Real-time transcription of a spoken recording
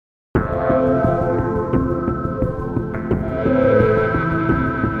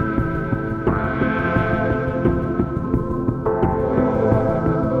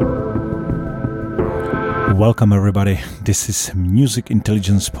Welcome everybody. This is Music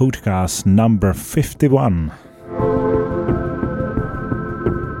Intelligence Podcast number 51.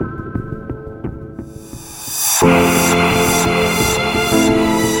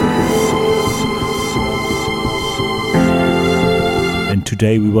 And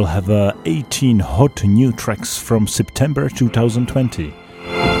today we will have 18 hot new tracks from September 2020.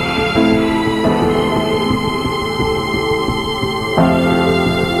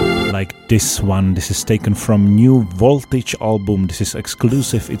 Like this one, this is taken from new Voltage album. This is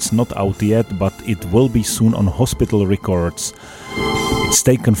exclusive, it's not out yet, but it will be soon on Hospital Records. It's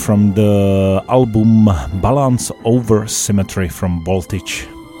taken from the album Balance Over Symmetry from Voltage.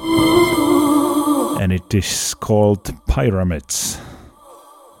 And it is called Pyramids.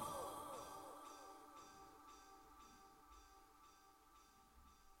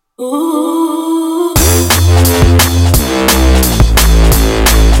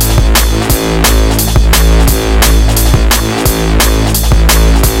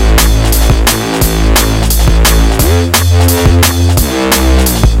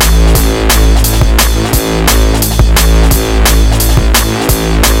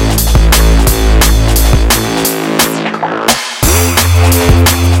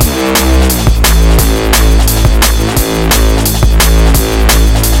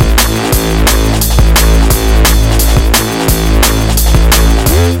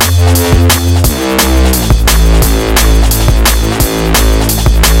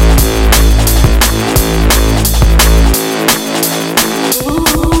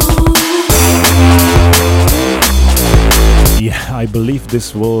 I believe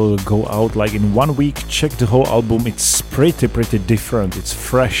this will go out like in 1 week. Check the whole album, it's pretty different, it's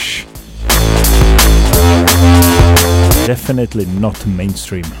fresh. Definitely not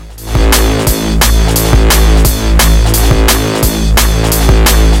mainstream.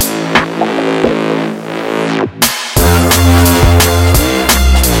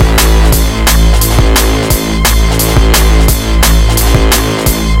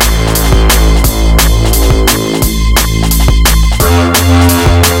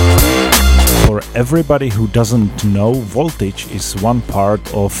 Everybody who doesn't know, Voltage is one part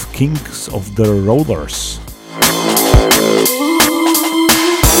of Kings of the Rollers.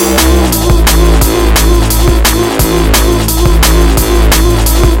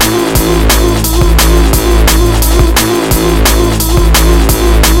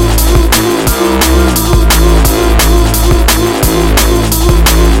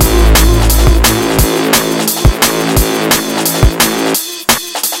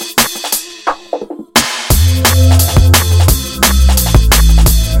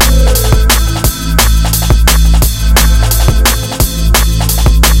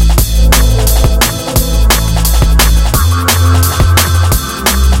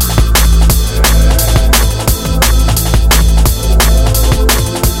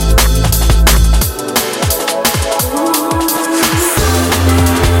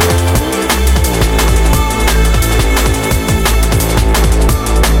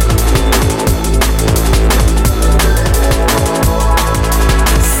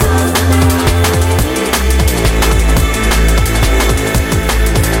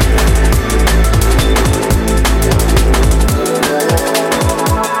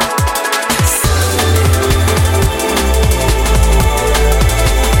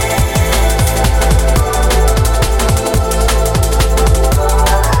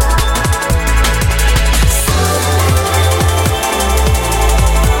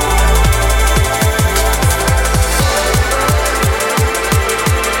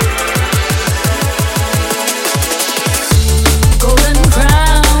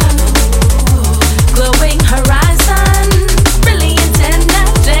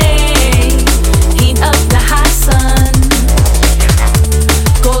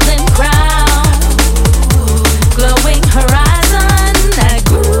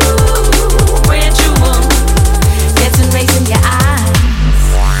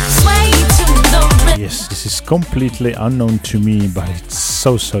 Completely unknown to me, but it's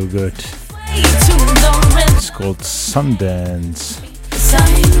so good. It's called Sundance,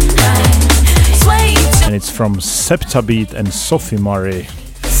 and it's from Septabeat and Sophie Murray.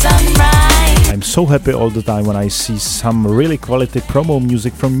 I'm so happy all the time when I see some really quality promo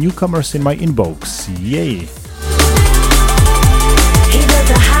music from newcomers in my inbox. Yay!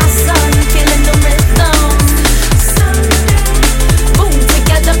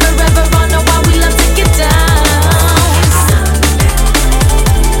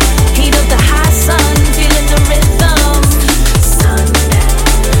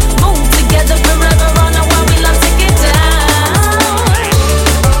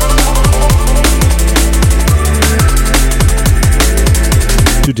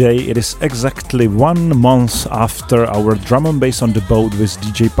 today. It is exactly 1 month after our drum and bass on the boat with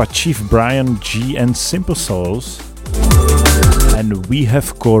DJ Pachif, Brian G and Simple Souls. And we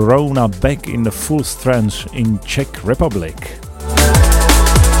have Corona back in the full strength in Czech Republic.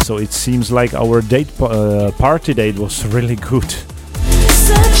 So it seems like our party date was really good.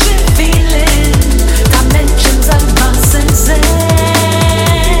 Such a feeling, dimensions of my senses.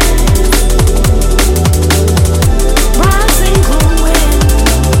 Rising, growing,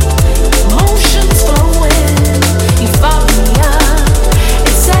 emotions flowing, euphoria,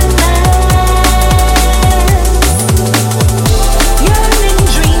 it's endless. Yearning,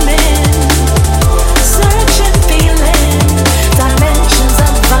 dreaming, searching, feeling, dimensions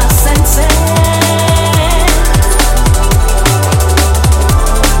of my senses.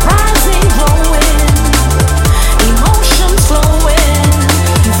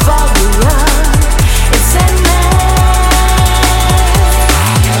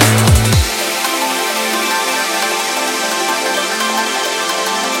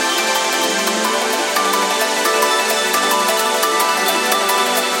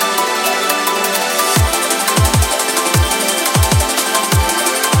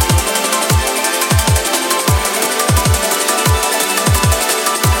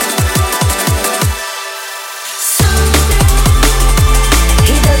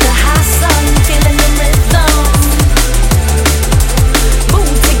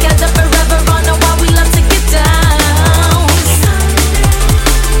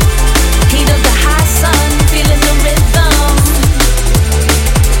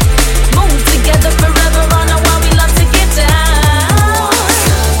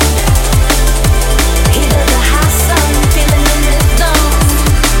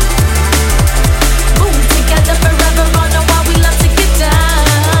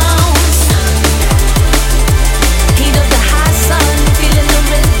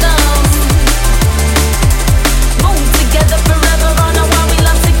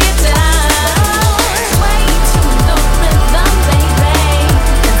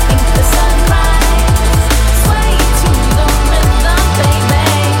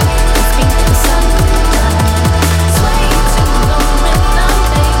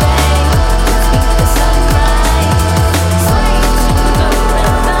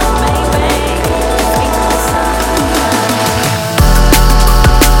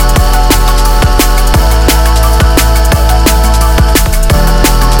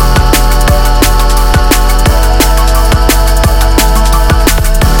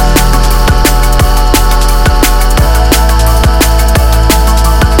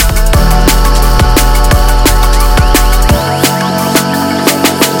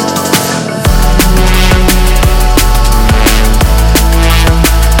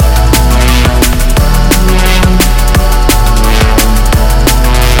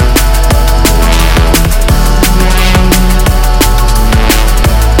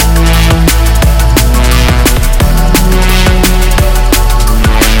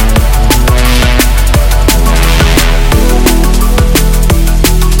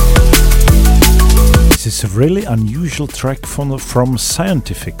 Really unusual track from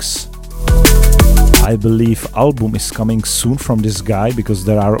Scientifics. I believe album is coming soon from this guy because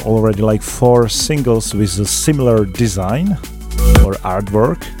there are already like 4 singles with a similar design or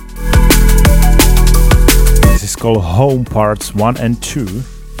artwork. This is called Home Parts 1 and 2.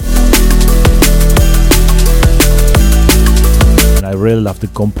 And I really love the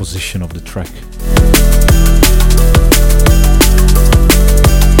composition of the track.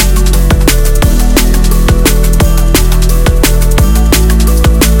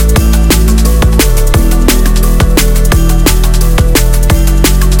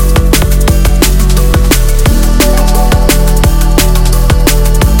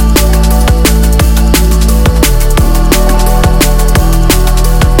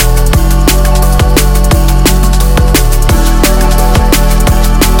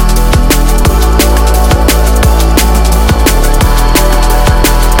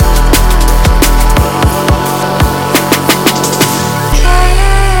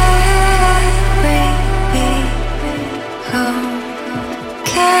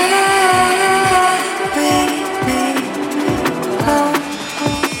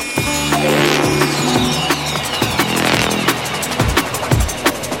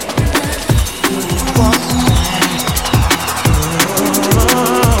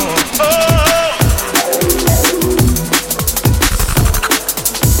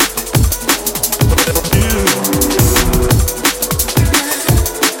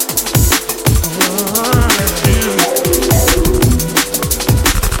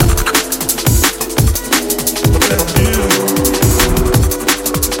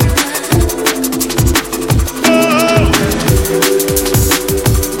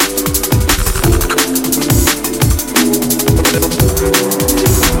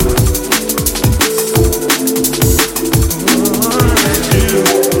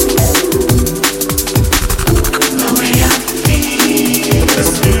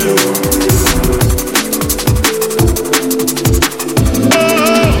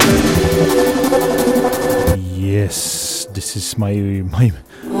 guys, my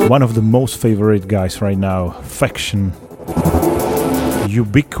one of the most favorite guys right now, Faction,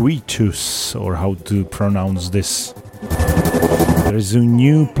 Ubiquitous, or how to pronounce this. There is a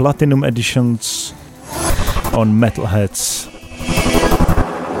new platinum editions on Metalheadz.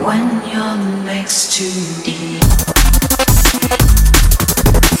 When you're next to me.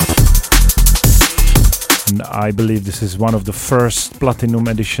 And I believe this is one of the first platinum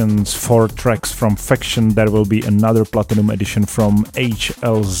editions, 4 tracks from Faction. There will be another platinum edition from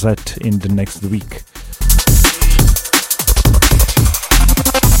HLZ in the next week.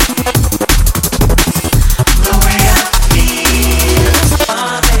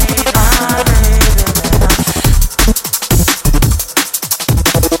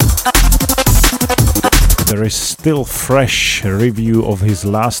 There is still fresh review of his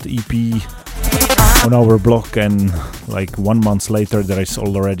last EP on our blog, and like 1 month later there is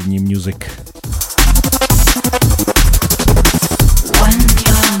already new music. When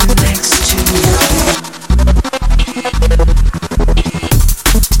you're next to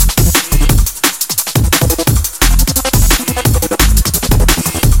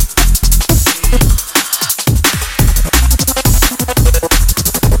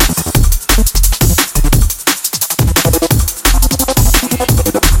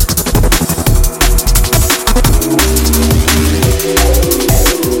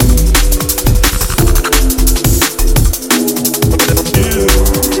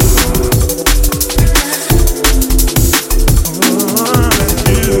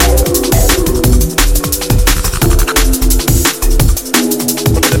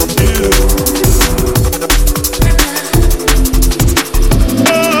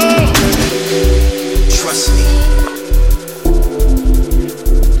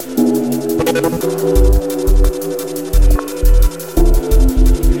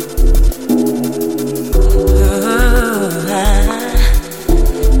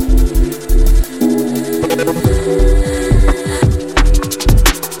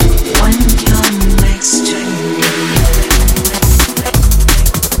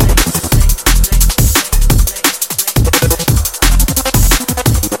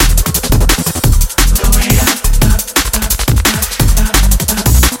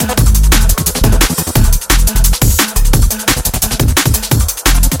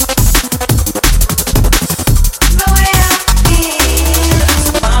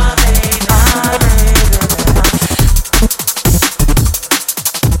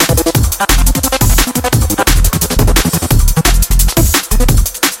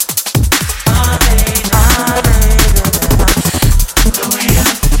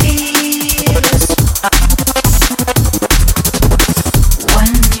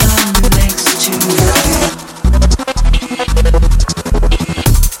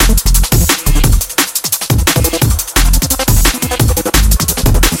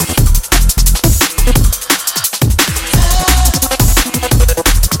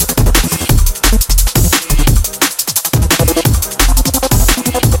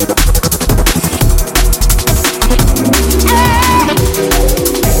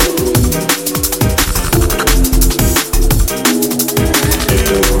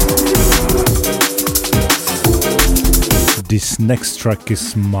This next track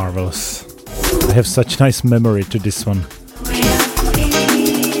is marvelous. I have such nice memory to this one.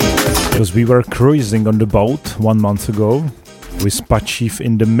 Because we were cruising on the boat 1 month ago with Pachif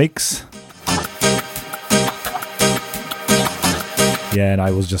in the mix. Yeah, and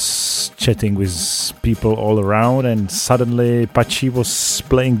I was just chatting with people all around, and suddenly Pachi was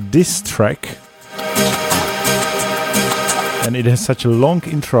playing this track. And it has such a long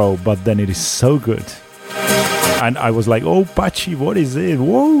intro, but then it is so good. And I was like, oh, Pachi, what is it?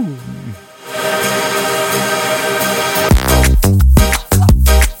 Whoa!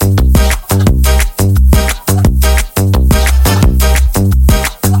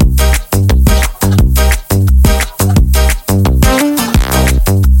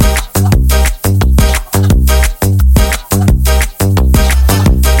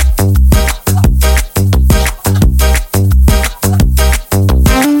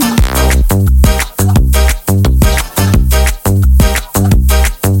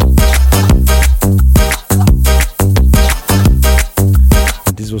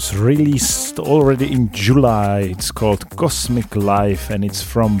 Released already in July. It's called Cosmic Life, and it's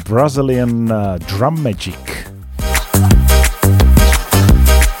from Brazilian Drum Magic.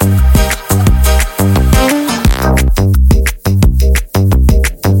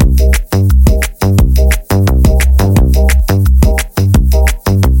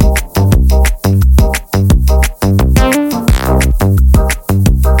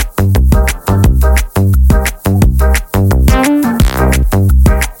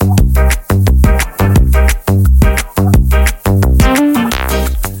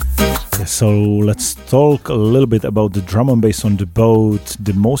 So let's talk a little bit about the drum and bass on the boat.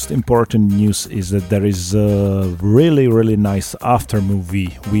 The most important news is that there is a really nice after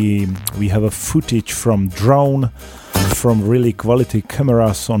movie. We have a footage from drone, from really quality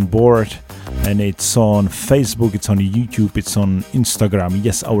cameras on board, and it's on Facebook, it's on YouTube, it's on Instagram.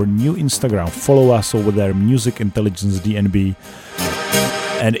 Yes, our new Instagram. Follow us over there, Music Intelligence DNB.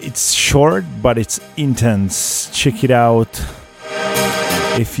 And it's short, but it's intense. Check it out.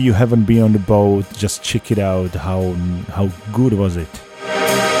 If you haven't been on the boat, just check it out. How good was it?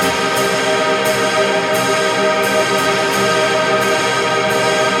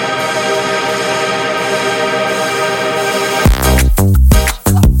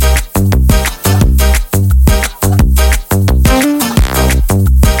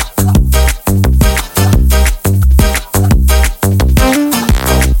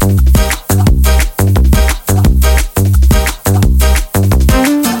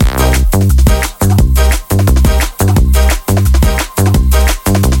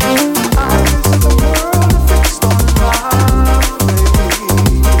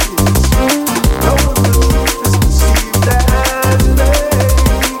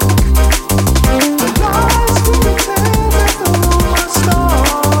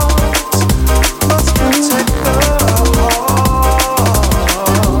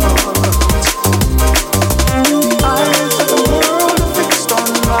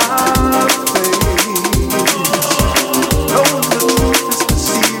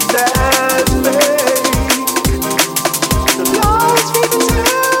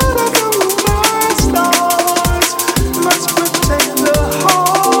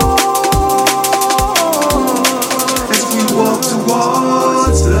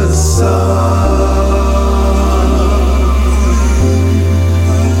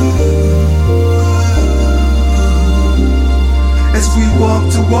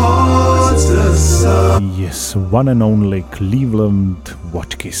 One and only Cleveland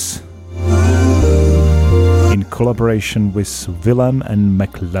Watkiss in collaboration with Willem and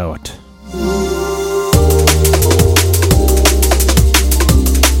McLeod.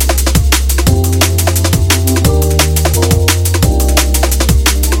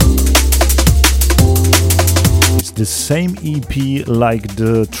 It's the same EP like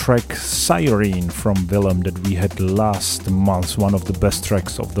the track Siren from Willem that we had last month, one of the best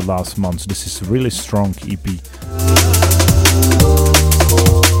tracks of the last month. This is really strong EP.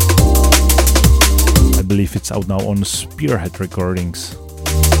 I believe it's out now on Spearhead Recordings.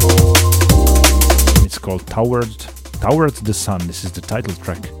 It's called Toward the Sun. This is the title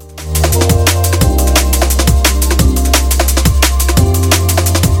track.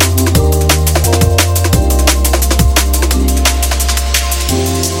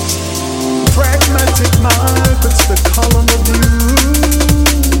 Pragmatic markets, the column of views.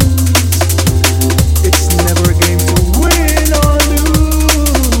 It's never a game to win or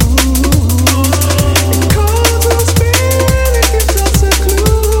lose. It calls us back, it gives us a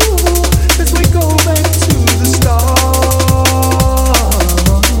clue as we go back to the start.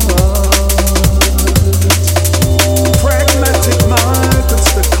 Pragmatic markets,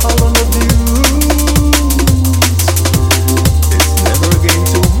 the column of views. It's never a game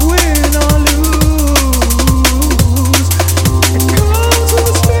to win or lose. It comes with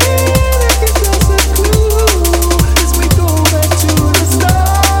a spin, it gives us a clue as we go back to the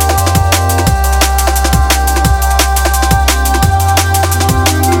start.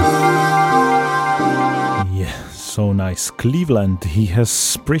 Yeah, so nice. Cleveland, he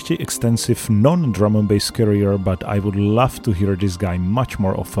has pretty extensive non-drum and bass career, but I would love to hear this guy much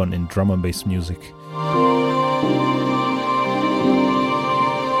more often in drum and bass music.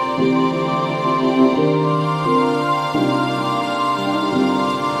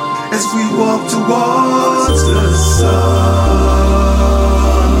 As we walk towards the sun,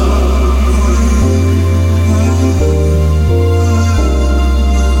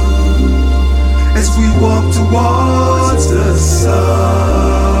 as we walk towards the sun.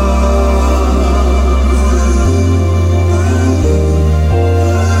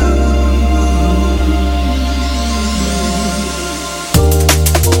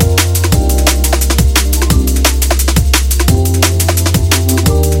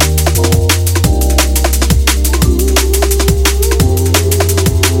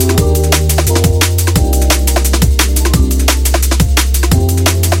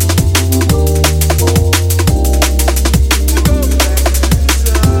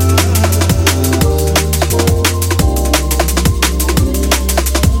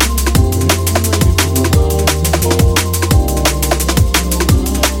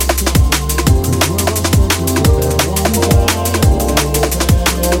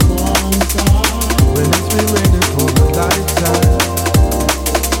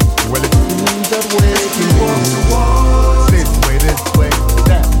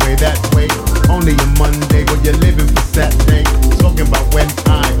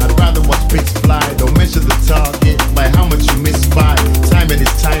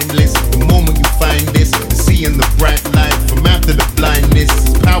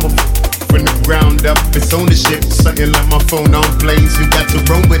 phone on planes, you got to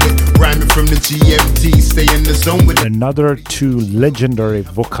roam with it. Rhyming from the GMT, stay in the zone with it. Another two legendary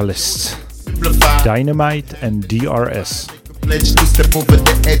vocalists, Simplify. Dynamite and DRS. Pledge to step over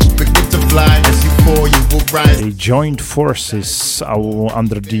the edge, begin to fly. As you fall, you will rise. They joined forces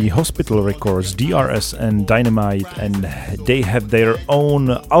under the Hospital Records, DRS and Dynamite, and they have their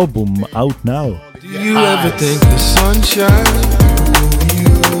own album out now. Do you ever think the sunshine? Do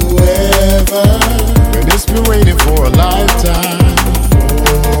you ever? When it's been raining for a lifetime.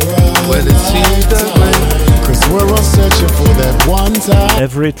 Well, it seems that way. Cause we're all searching for that one time.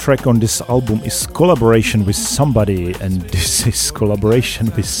 Every track on this album is collaboration with somebody, and this is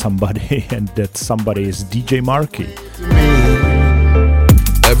collaboration with somebody, and that somebody is DJ Marky.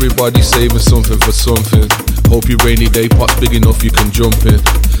 Everybody saving something for something. Hope your rainy day pot's big enough you can jump in.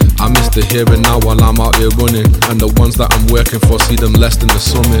 I miss the here and now while I'm out here running. And the ones that I'm working for see them less than the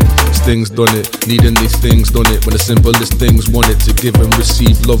summit. Sting's done it, needing these things done it. When the simplest things want it, to give and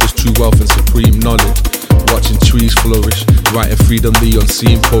receive love is true wealth and supreme knowledge. Watching trees flourish, writing freedom the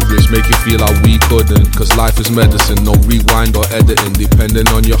unseen published. Make you feel how we couldn't. Cause life is medicine, no rewind or editing.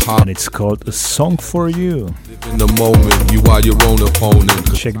 Depending on your heart. And it's called A Song For You. Live in the moment, you are your own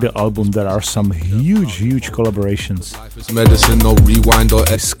opponent. Check the album, there are some huge collaborations. Life is medicine, no rewind or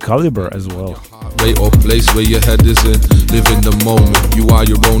Excalibur as well. rate or place where your head is in. Live in the moment, you are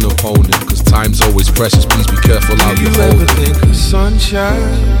your own opponent. Cause time's always precious, please be careful how you hold it. Think of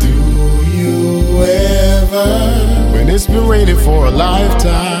sunshine? Do you ever? When it's been raining for a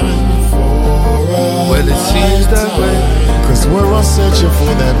lifetime. Well, it seems that way. Cause we're all searching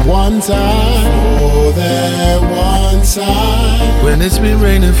for that one time. For that one time. When it's been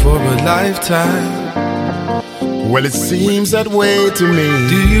raining for a lifetime. Well, it seems that way to me.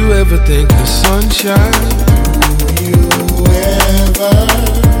 Do you ever think of sunshine? Do you ever?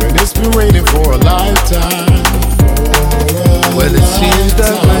 When it's been raining for a lifetime. Well, it seems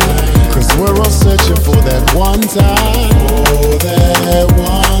that way. Cause we're all searching for that one time. For that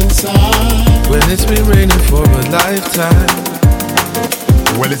one time. When it's been raining for a lifetime.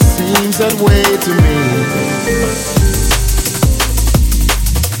 Well, it seems that way to me.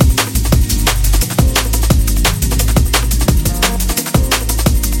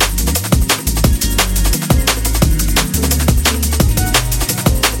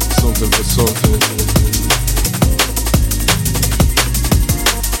 For something.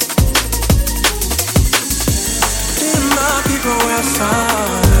 My people were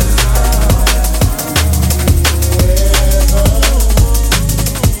fine.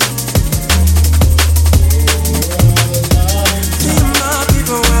 My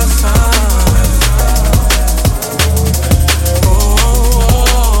people were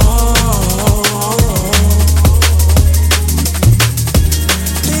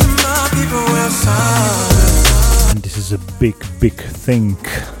fine. And this is a big thing.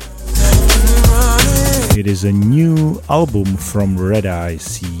 It is a new album from Red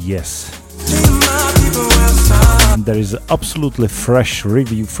Eyes, yes. And there is an absolutely fresh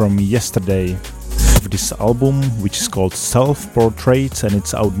review from yesterday of this album, which is called Self Portraits, and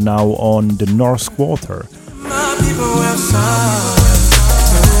it's out now on the North Quarter.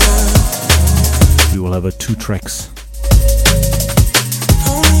 We will have 2 tracks.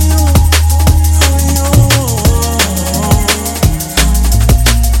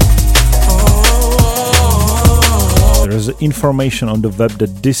 There is information on the web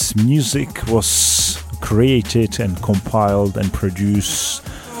that this music was created and compiled and produced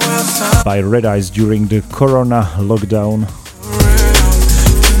by Red Eyes during the Corona lockdown.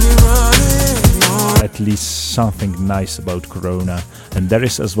 At least something nice about Corona. And there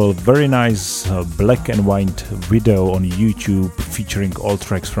is as well very nice black and white video on YouTube featuring all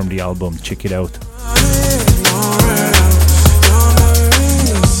tracks from the album. Check it out.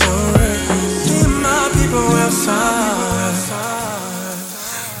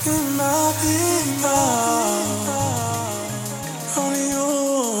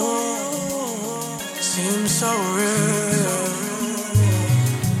 Seems so real.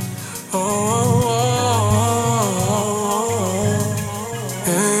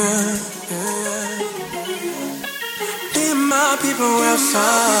 My people were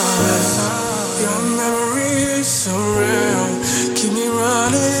fine. Your memories so real. Keep me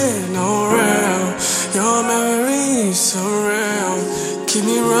running around. Your memories so real. Keep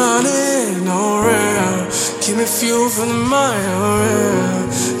me running around. Keep me fuel for the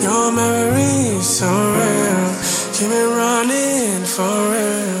mind. Your memories so real. Keep me running for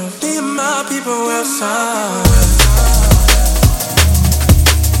real. My people were fine.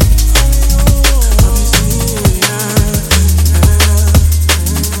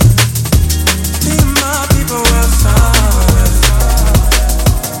 My people were fine.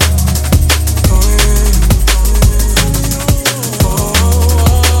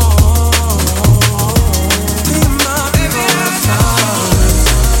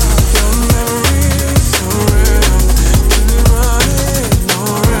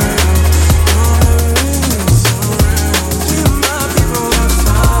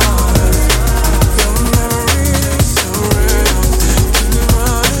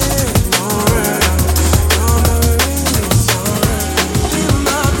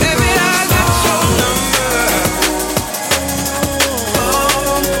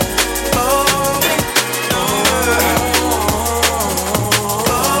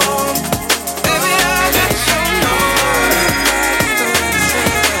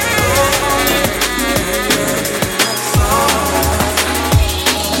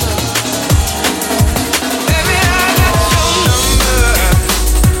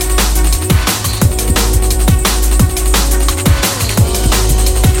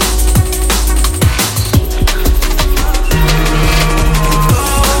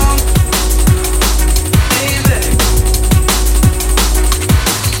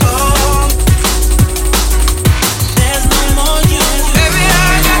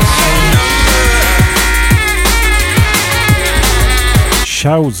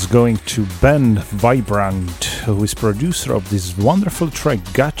 shouts going to Ben Vibrant, who is producer of this wonderful track,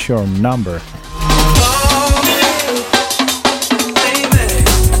 Got Your Number.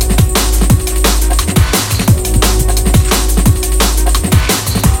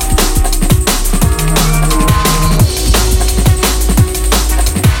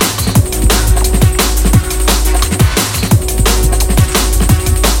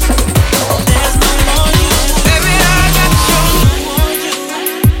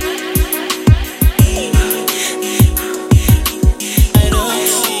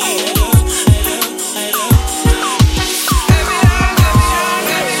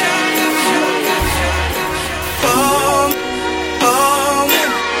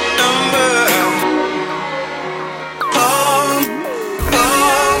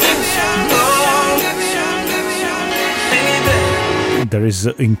 There is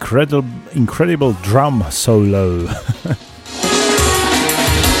an incredible drum solo.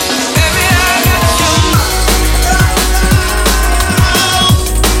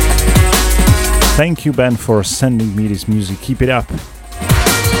 Thank you, Ben, for sending me this music. Keep it up.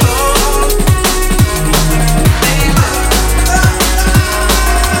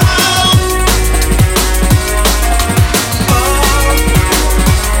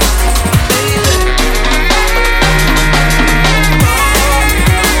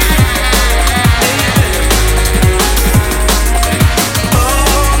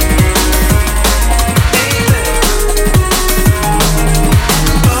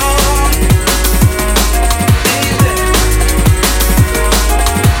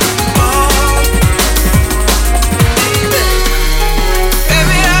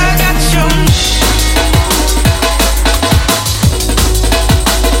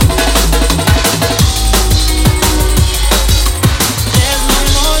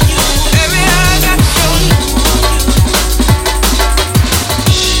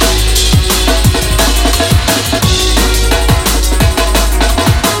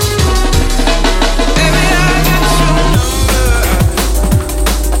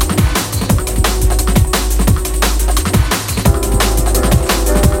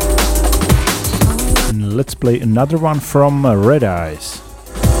 Let's play another one from Red Eyes.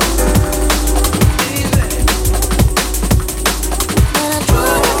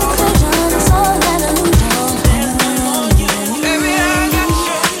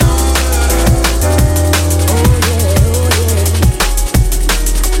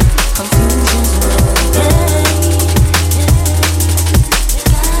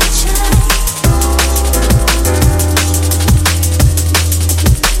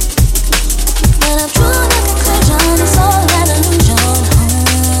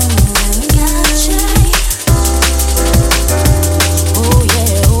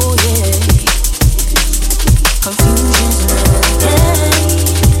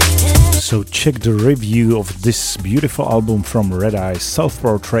 So check the review of this beautiful album from Red Eyes,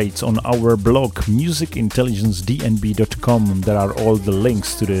 Self-Portraits, on our blog musicintelligencednb.com. There are all the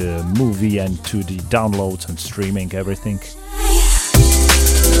links to the movie and to the downloads and streaming, everything.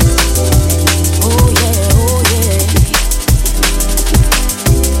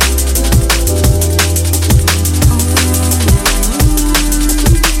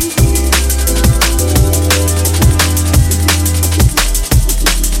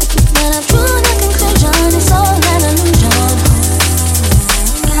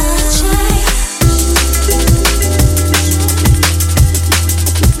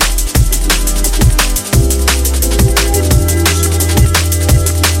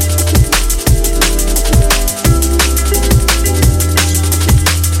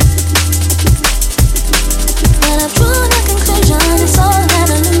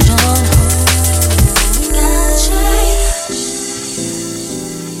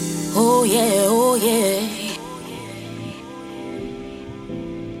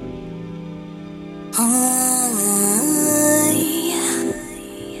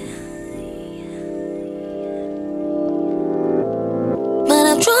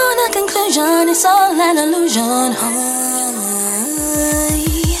 It's all an illusion.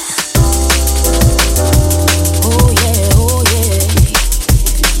 Oh yeah, oh yeah.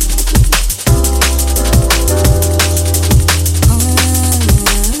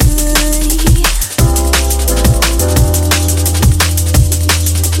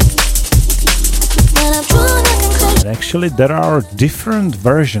 And actually, there are different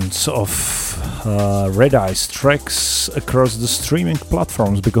versions of Red Eyes tracks across the streaming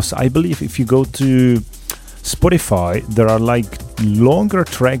platforms, because I believe if you go to Spotify, there are like longer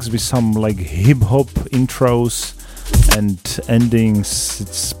tracks with some like hip hop intros and endings.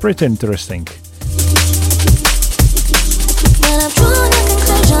 It's pretty interesting. But I'm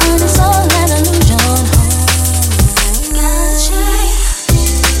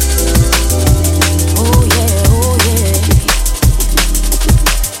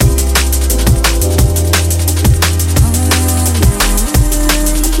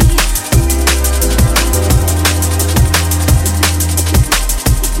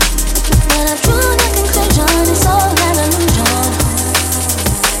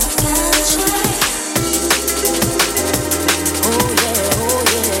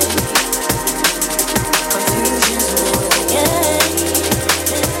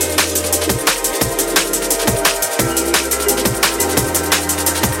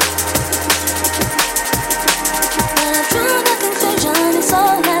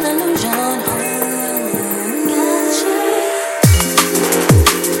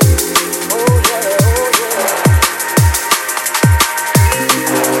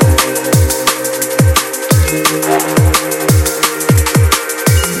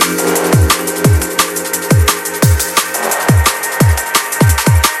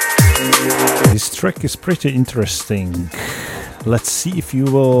Track is pretty interesting. Let's see if you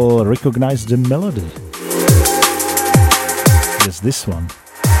will recognize the melody. Yes, this one.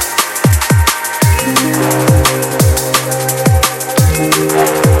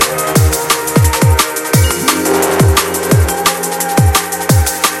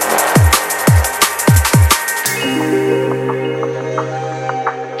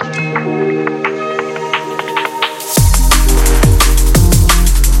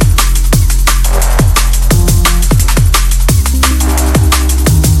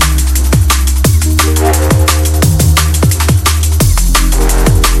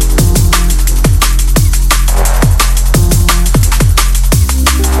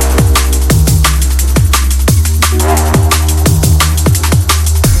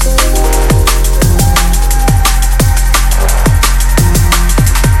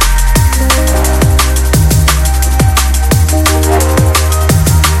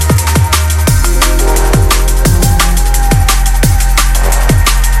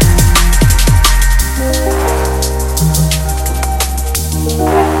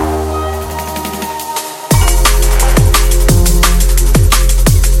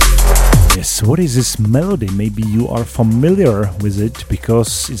 What is this melody? Maybe you are familiar with it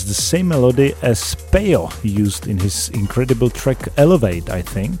because it's the same melody as Peo used in his incredible track Elevate, I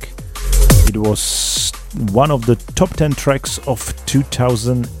think. It was one of the top 10 tracks of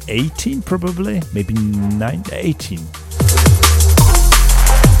 2018, probably, maybe 18.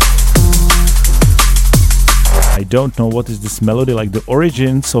 I don't know what is this melody, like the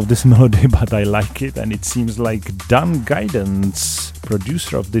origins of this melody, but I like it, and it seems like Dan Guidance,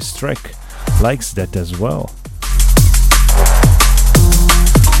 producer of this track, likes that as well.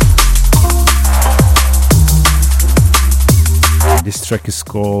 This track is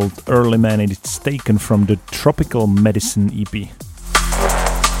called Early Man and it's taken from the Tropical Medicine EP.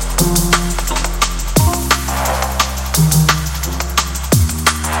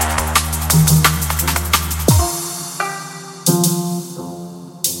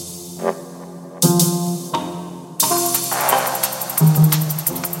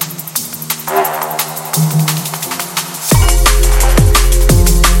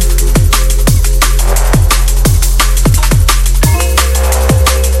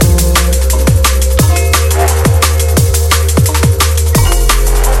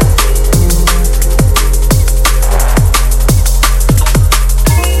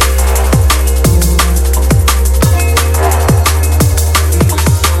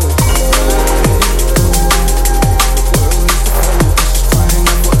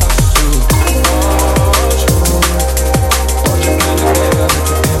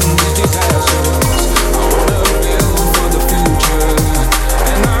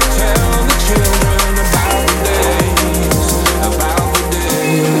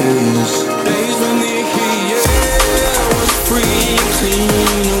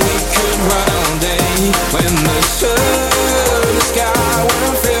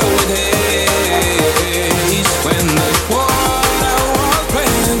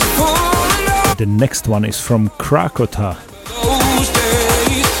 The next one is from Krakota.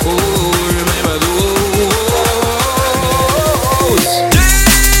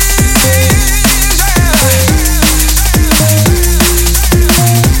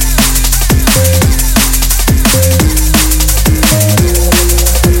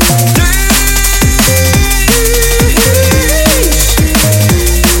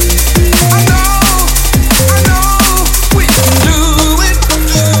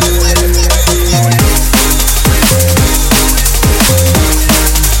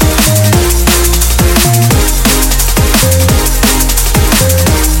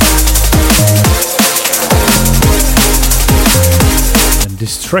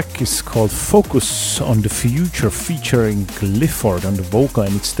 This track is called Focus on the Future, featuring Clifford on the vocal,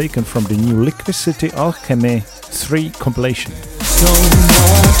 and it's taken from the new Liquidity Alchemy 3 compilation. No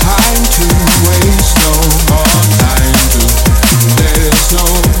more time to waste, no more time to. There's no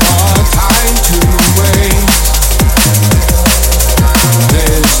more time to waste.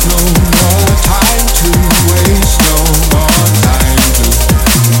 There's no more time to waste, no more time to.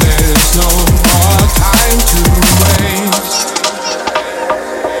 There's no more time to waste.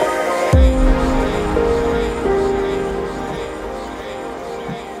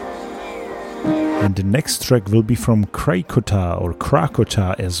 And the next track will be from Krakota or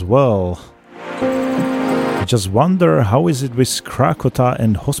Krakota as well. I just wonder how is it with Krakota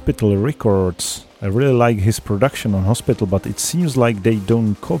and Hospital Records. I really like his production on Hospital, but it seems like they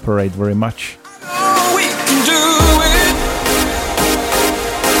don't cooperate very much. We can do it.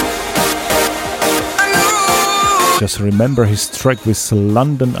 Just remember his track with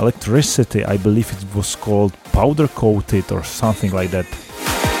London Electricity. I believe it was called Powder Coated or something like that.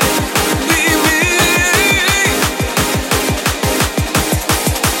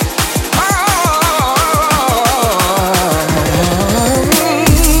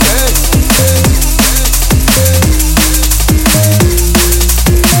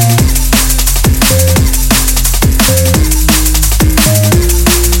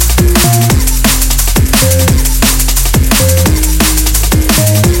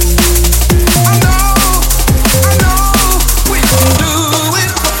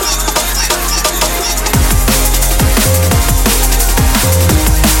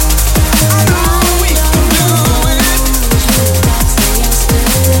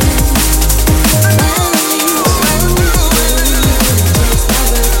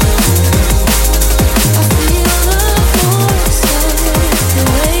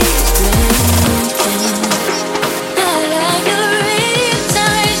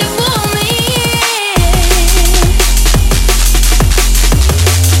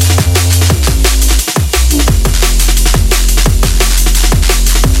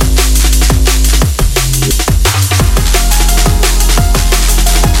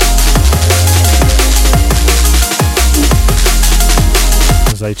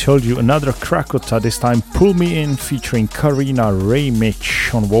 I told you, another Krakota, this time Pull Me In, featuring Karina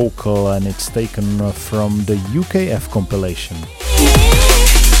Reimage on vocal, and it's taken from the UKF compilation.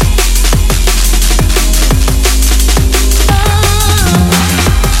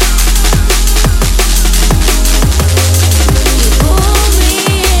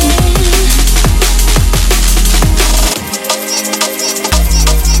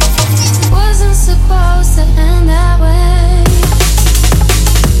 Wasn't supposed to end that way.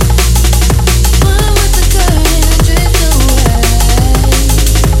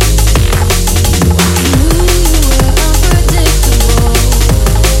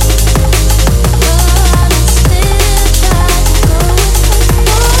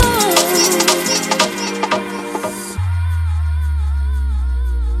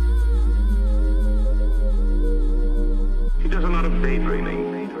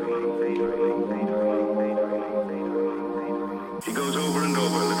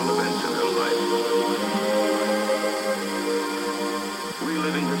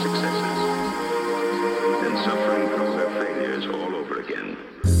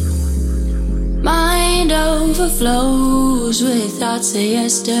 Overflows with thoughts of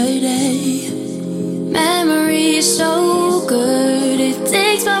yesterday. Memory is so good, it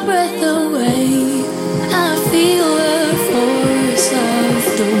takes my breath away. I feel the force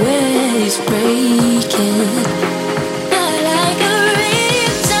of the waves breaking.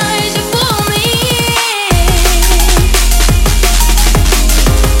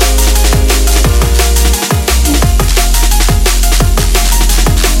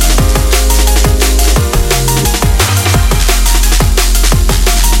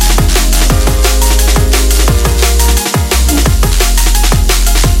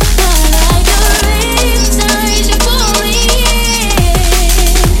 Pull me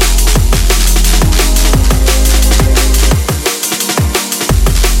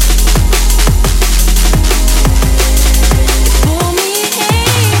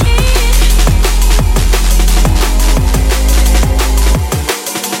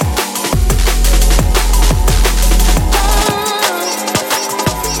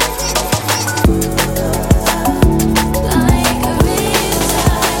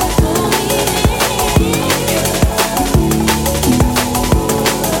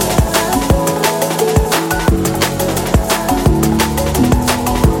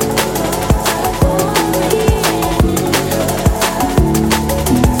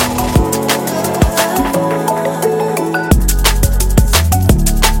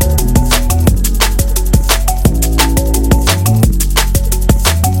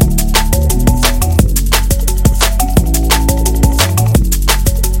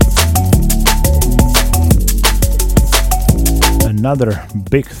another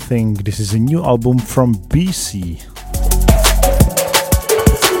big thing. This is a new album from BC.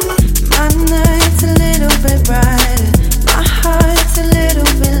 My night's a little bit brighter, my heart's a little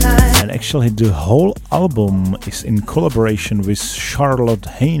bit lighter. And actually the whole album is in collaboration with Charlotte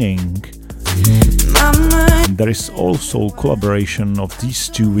Heining. And there is also collaboration of these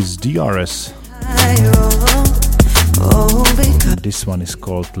two with DRS. This one is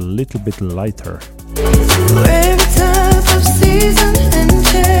called Little Bit Lighter. Every type of season and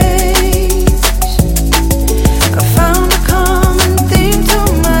change, I found a common theme to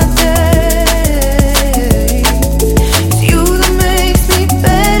my day. It's you that makes me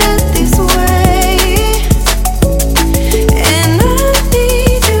better this way, and I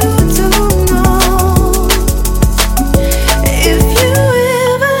need you to know, if you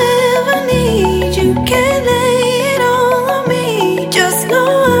ever need, you can lay it all on me. Just know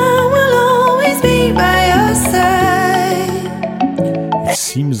I will always be by your side. It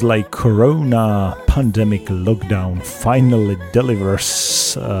seems like Corona pandemic lockdown finally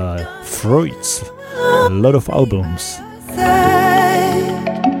delivers fruits. A lot of albums.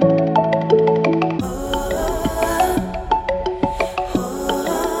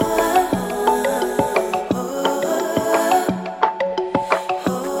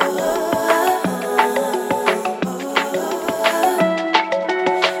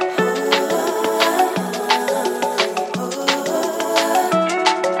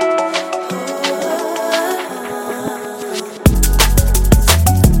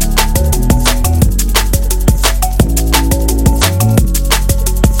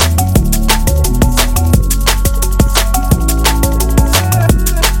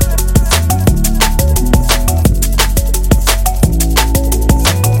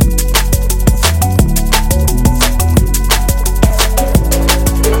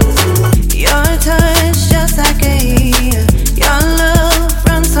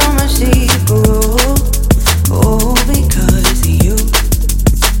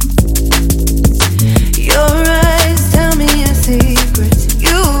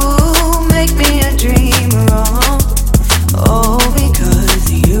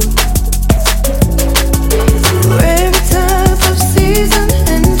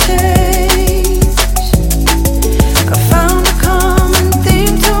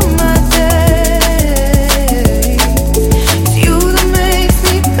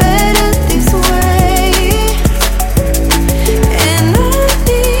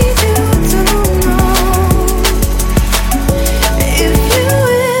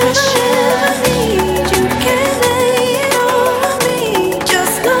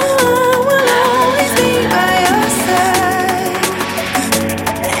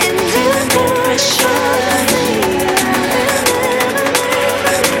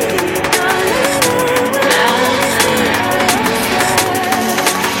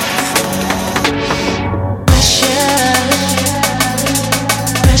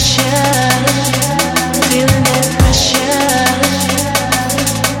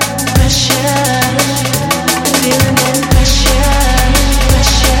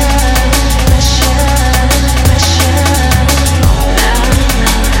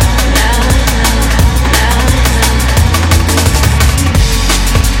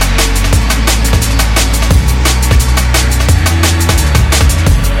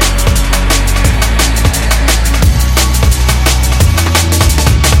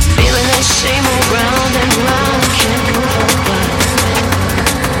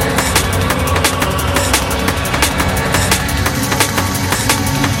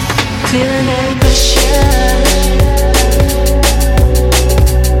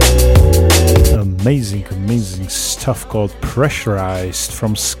 Amazing stuff called Pressurized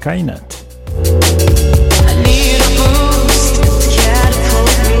from Skynet. I need a boost to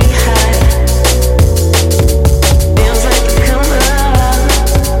catapult me high. Feels like a come up,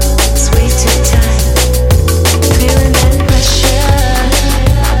 it's way too tight. Feeling that pressure.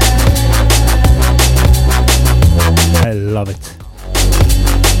 I love it.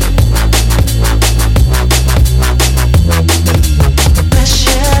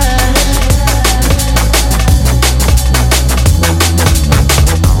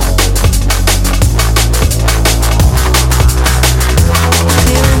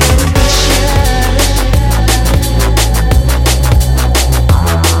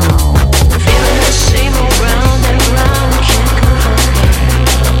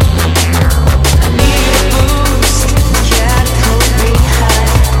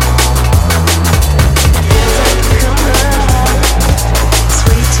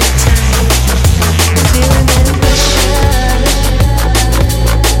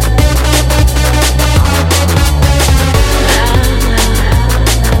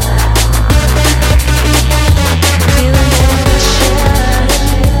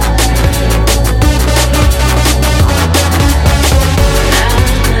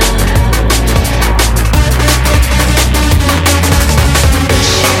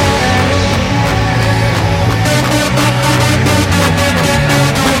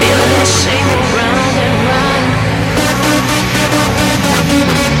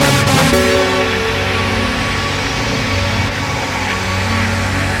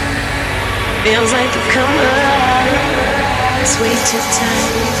 Feels like a come on. It's way too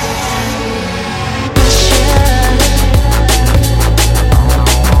tight.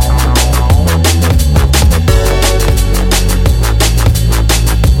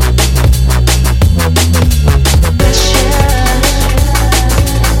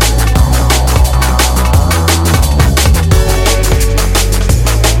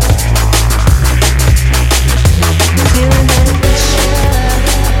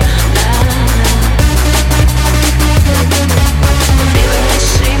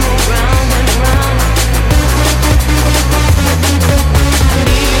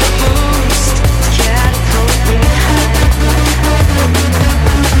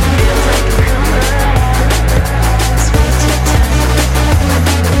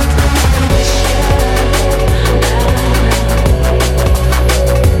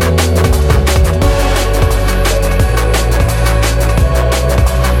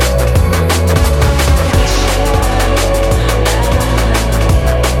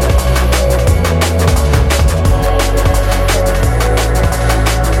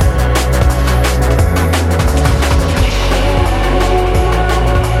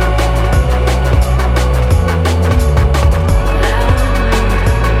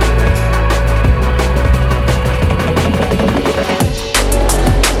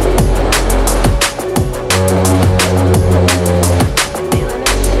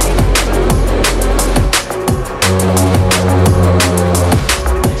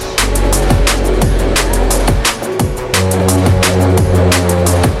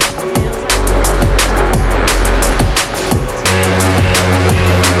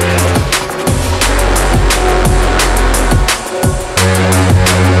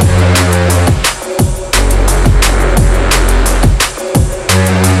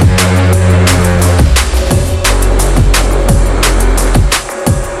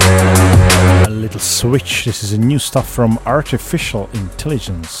 Switch. This is a new stuff from Artificial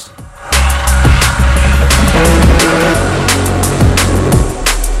Intelligence.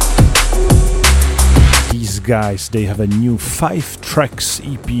 These guys, they have a new 5 tracks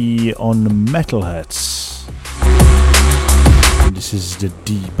EP on Metalheads. And this is the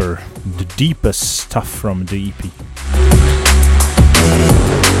deepest stuff from the EP.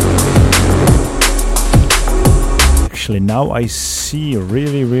 Actually, now I see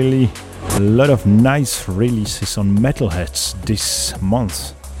really a lot of nice releases on Metalheads this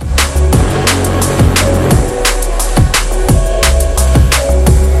month.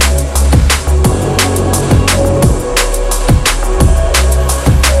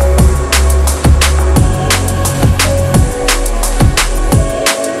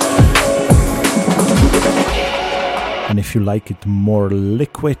 And if you like it more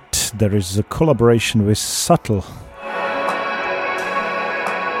liquid, there is a collaboration with Subtle.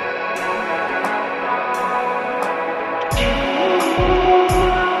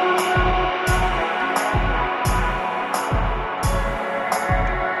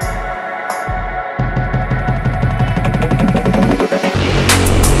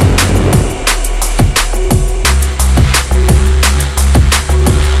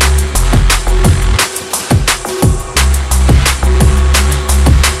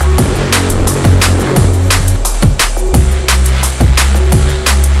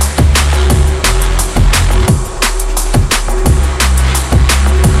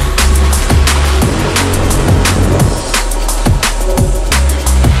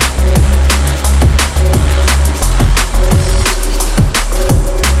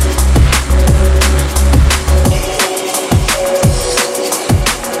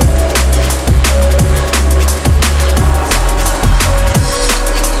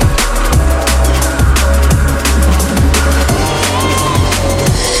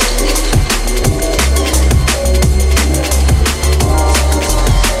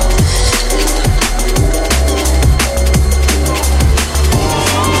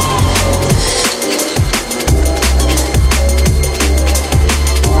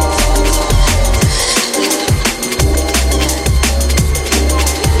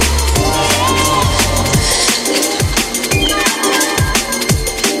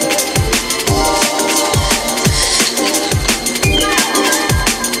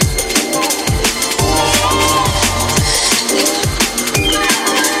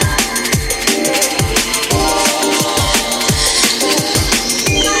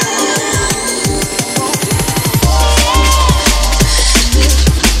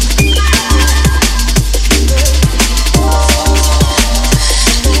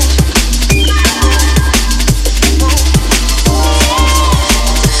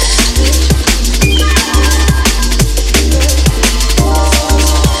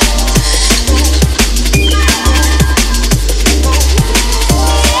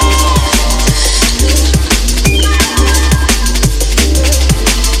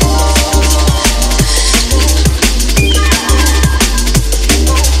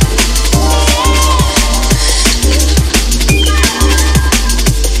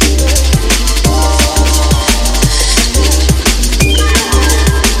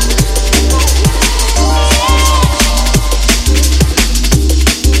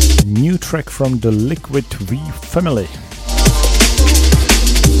 track from the Liquid V family.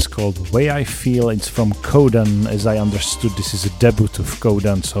 It's called Way I Feel. It's from Kodan. As I understood, this is a debut of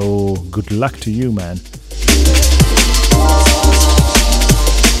Kodan, so good luck to you, man.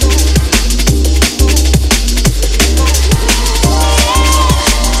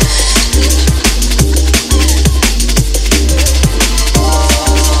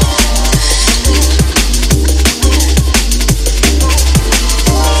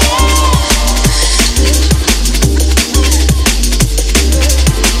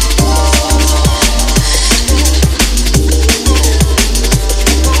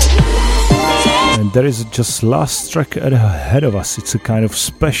 There is just last track ahead of us. It's a kind of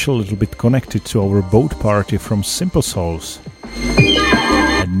special, little bit connected to our boat party from Simple Souls.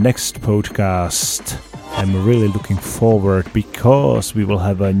 And next podcast, I'm really looking forward because we will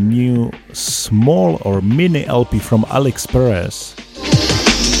have a new small or mini LP from Alex Perez.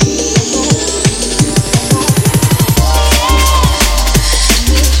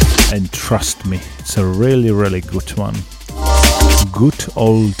 And trust me, it's a really, really good one. Good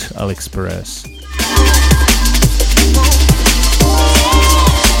old Alex Perez.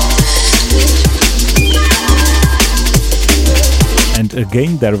 And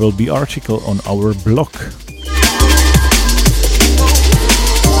again, there will be article on our blog.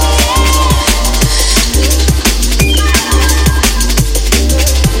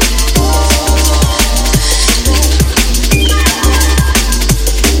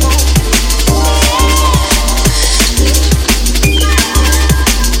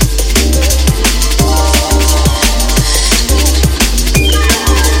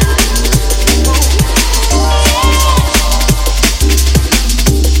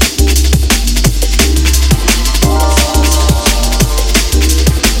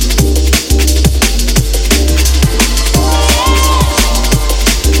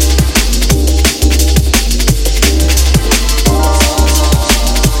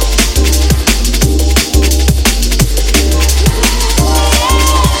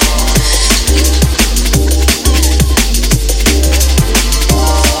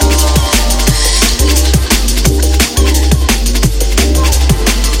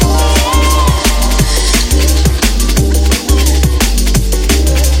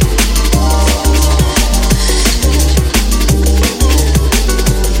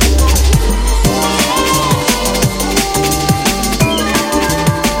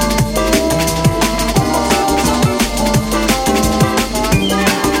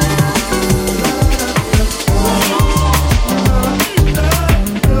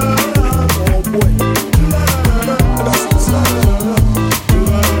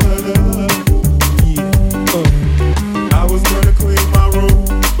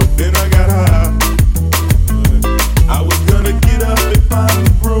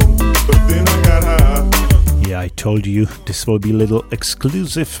 This will be a little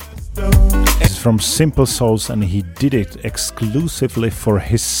exclusive. This is from Simple Souls, and he did it exclusively for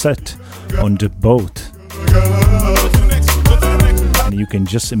his set on the boat. And you can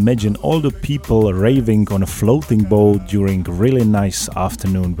just imagine all the people raving on a floating boat during a really nice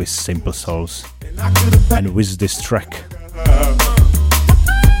afternoon with Simple Souls and with this track.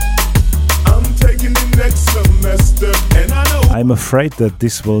 I'm afraid that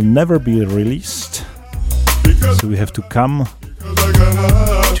this will never be released. So we have to come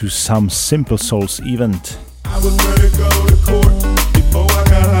to some Simple Souls event.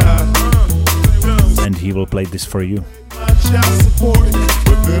 And he will play this for you.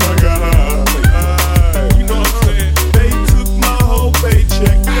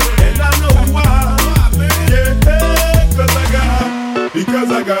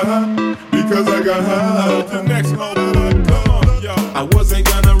 Because I got her. The next moment, come on, yo. I wasn't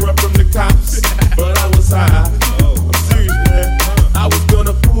gonna run from the cops, but I was high. I'm serious, man. I was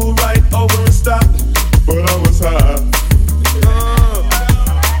gonna pull right over and stop, but I was high.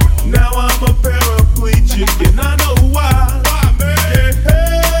 Now I'm a paraplegic, and I know why. Why, man?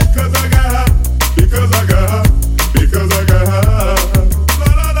 Yeah, cause I got her. Because I got her. Because I got her.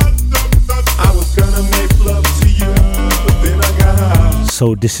 I was gonna make love to you, but then I got her.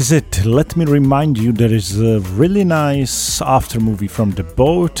 So this is it. Let me remind you, there is a really nice after movie from the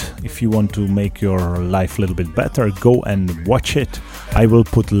boat. If you want to make your life a little bit better, go and watch it. I will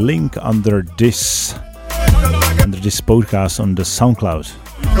put link under this podcast on the SoundCloud.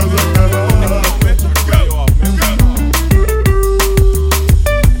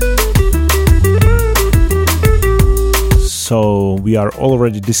 So we are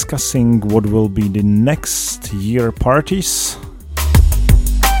already discussing what will be the next year parties.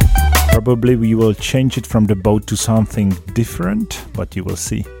 Probably we will change it from the boat to something different, but you will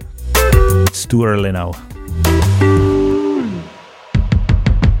see. It's too early now.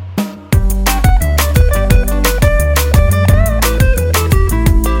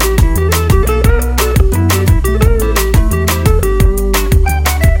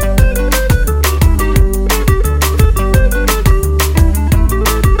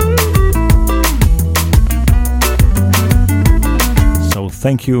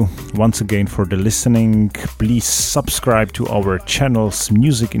 Thank you once again for the listening. Please subscribe to our channels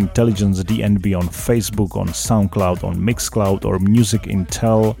Music Intelligence DNB on Facebook, on SoundCloud, on Mixcloud, or Music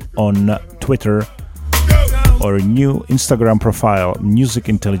Intel on Twitter, or new Instagram profile Music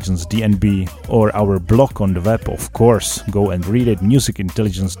Intelligence DNB, or our blog on the web, of course. Go and read it,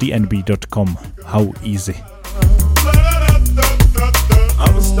 musicintelligencednb.com. How easy.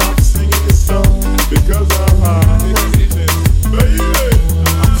 I'ma stop singing this song because I'm high.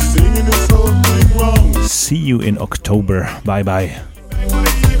 See you in October. Bye bye.